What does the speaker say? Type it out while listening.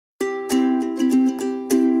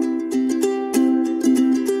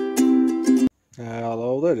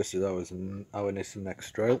hopefully this is our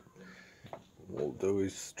next drill. What we'll do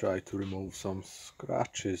is try to remove some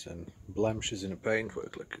scratches and blemishes in the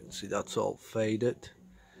paintwork. Like you can see, that's all faded.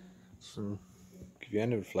 Doesn't give you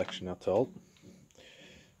any reflection at all.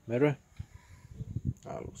 Mirror,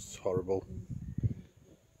 that looks horrible.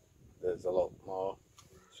 There's a lot more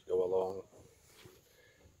to go along.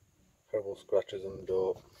 Horrible scratches on the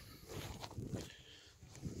door,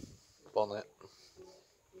 bonnet,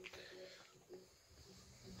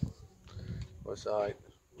 other side,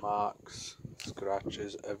 marks,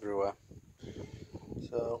 scratches everywhere.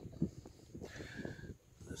 So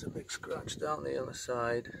there's a big scratch down the other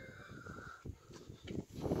side.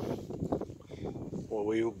 What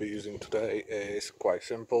we will be using today is quite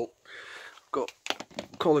simple. Got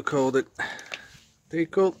color coded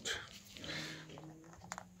decoat,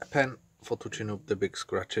 a pen for touching up the big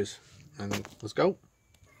scratches, and let's go.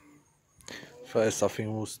 First, I think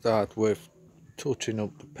we'll start with touching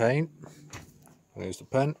up the paint. There's the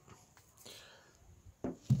pen.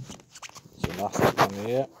 There's a nasty one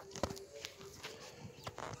here.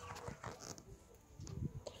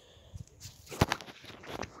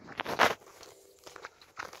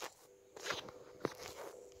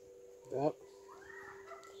 Yep.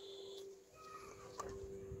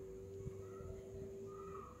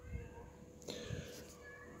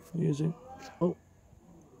 Using,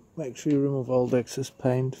 make sure you remove all the excess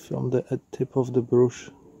paint from the tip of the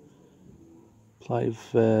brush. Apply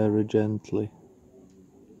very gently.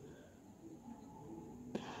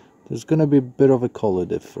 There's going to be a bit of a color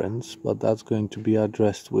difference, but that's going to be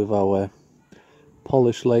addressed with our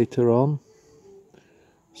polish later on.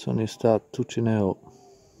 So when you start touching it up,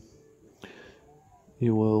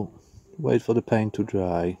 you will wait for the paint to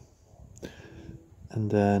dry and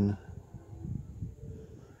then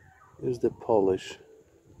use the polish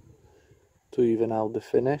to even out the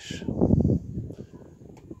finish.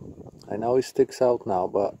 I know it sticks out now,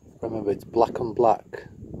 but remember it's black on black.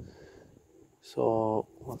 So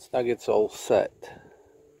once that gets all set,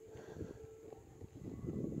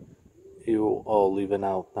 you all even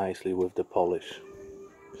out nicely with the polish.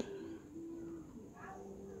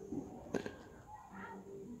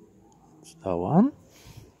 That's that one.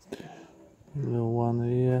 The one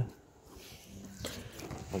here.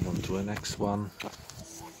 Move on to the next one.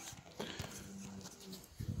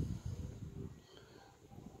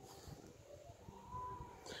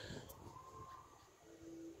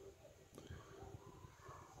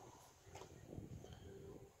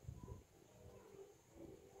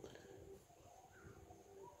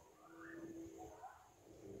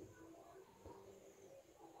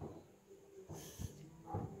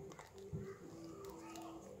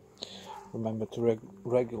 Remember to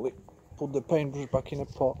regularly put the paintbrush back in a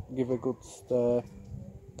pot, give a good stir,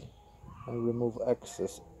 and remove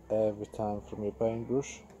excess every time from your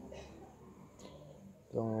paintbrush.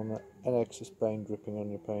 Don't want any excess paint dripping on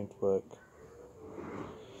your paintwork.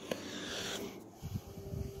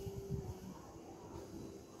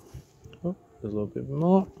 Oh, there's a little bit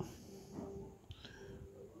more.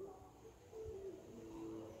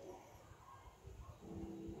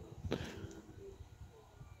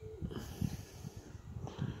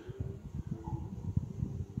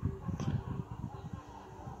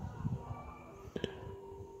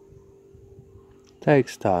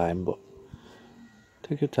 Takes time, but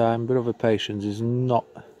take your time. Bit of a patience is not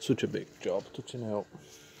such a big job touching it up.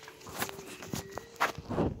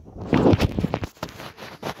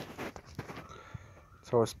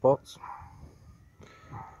 Sore spots.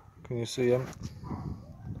 Can you see them?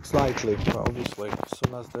 Slightly, but obviously as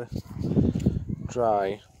soon as they're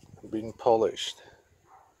dry and being polished,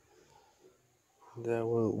 they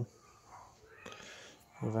will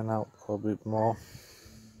even out a little bit more.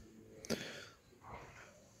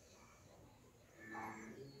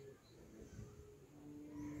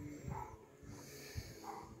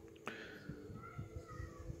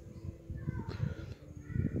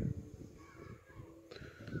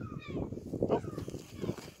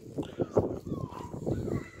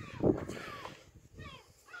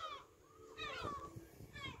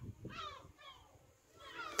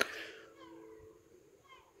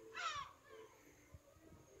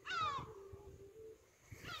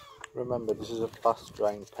 Remember, this is a fast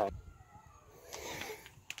drying pen.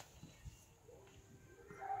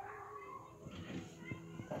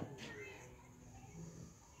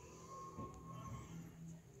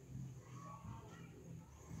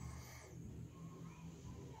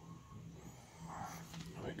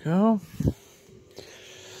 There we go.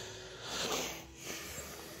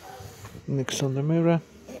 Next on the mirror.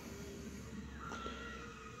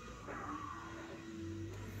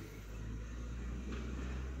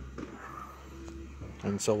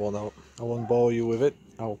 and so on. I won't bore you with it.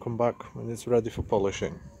 I'll come back when it's ready for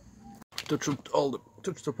polishing. Touched up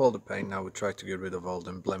all the paint. Now we try to get rid of all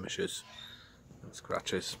them blemishes and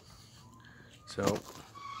scratches. So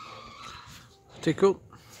take up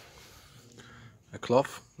a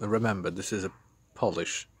cloth, and remember this is a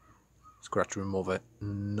polish scratch remover,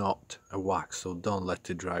 not a wax, so don't let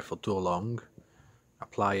it dry for too long.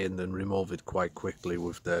 Apply it and then remove it quite quickly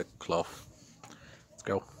with the cloth. Let's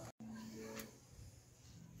go.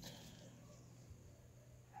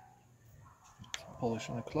 Polish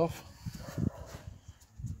on the cloth.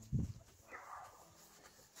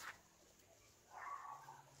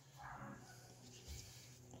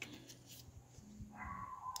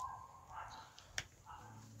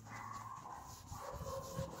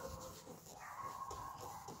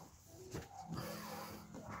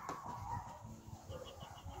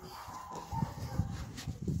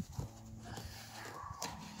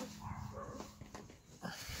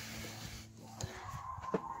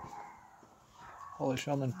 Polish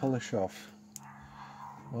on and polish off.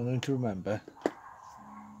 One thing to remember,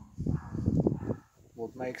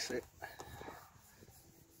 what makes it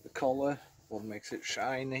the colour, what makes it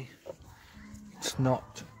shiny, it's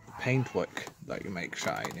not the paintwork that you make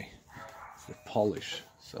shiny, it's the polish.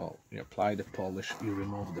 So you apply the polish, you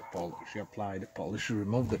remove the polish, you apply the polish, you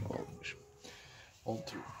remove the polish. All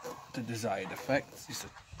to the desired effect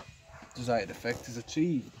is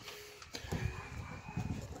achieved.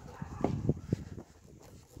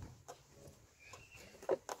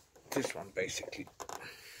 This one basically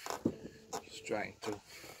is trying to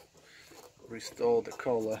restore the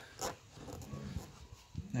colour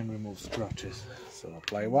and remove scratches. So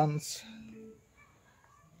apply once,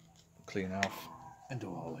 clean off and do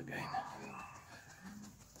all again.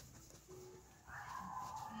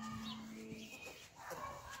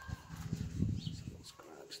 Some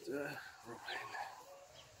scratch there, rub in.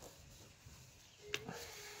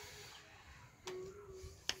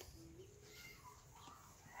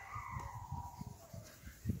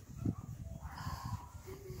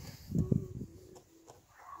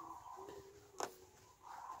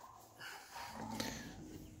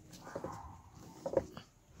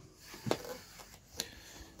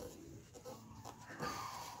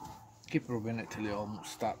 Keep rubbing it till it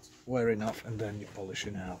almost starts wearing off, and then you're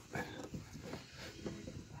polishing out. There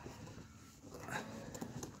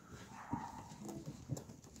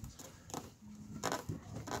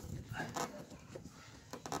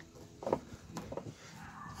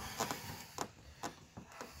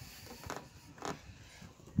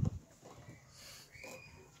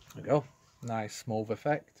we go, nice smooth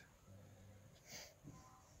effect.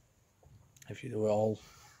 If you do it all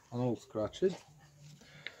on all scratches.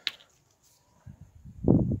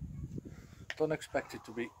 Don't expect it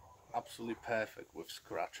to be absolutely perfect with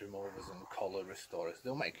scratch removers and colour restorers.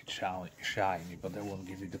 They'll make it shiny, but they won't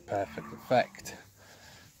give you the perfect effect.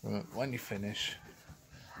 When you finish,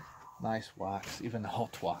 nice wax, even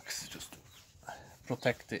hot wax, just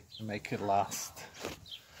protect it and make it last.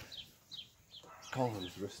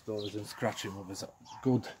 Colours restorers and scratch removers are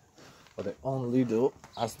good, but they only do,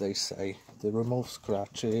 as they say, they remove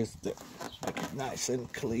scratches, they make it nice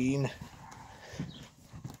and clean.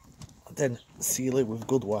 Then seal it with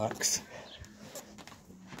good wax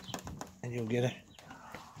and you'll get a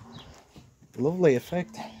lovely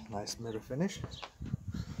effect, nice mirror finish,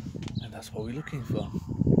 and that's what we're looking for.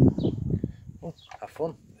 Oh, have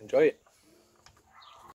fun, enjoy it.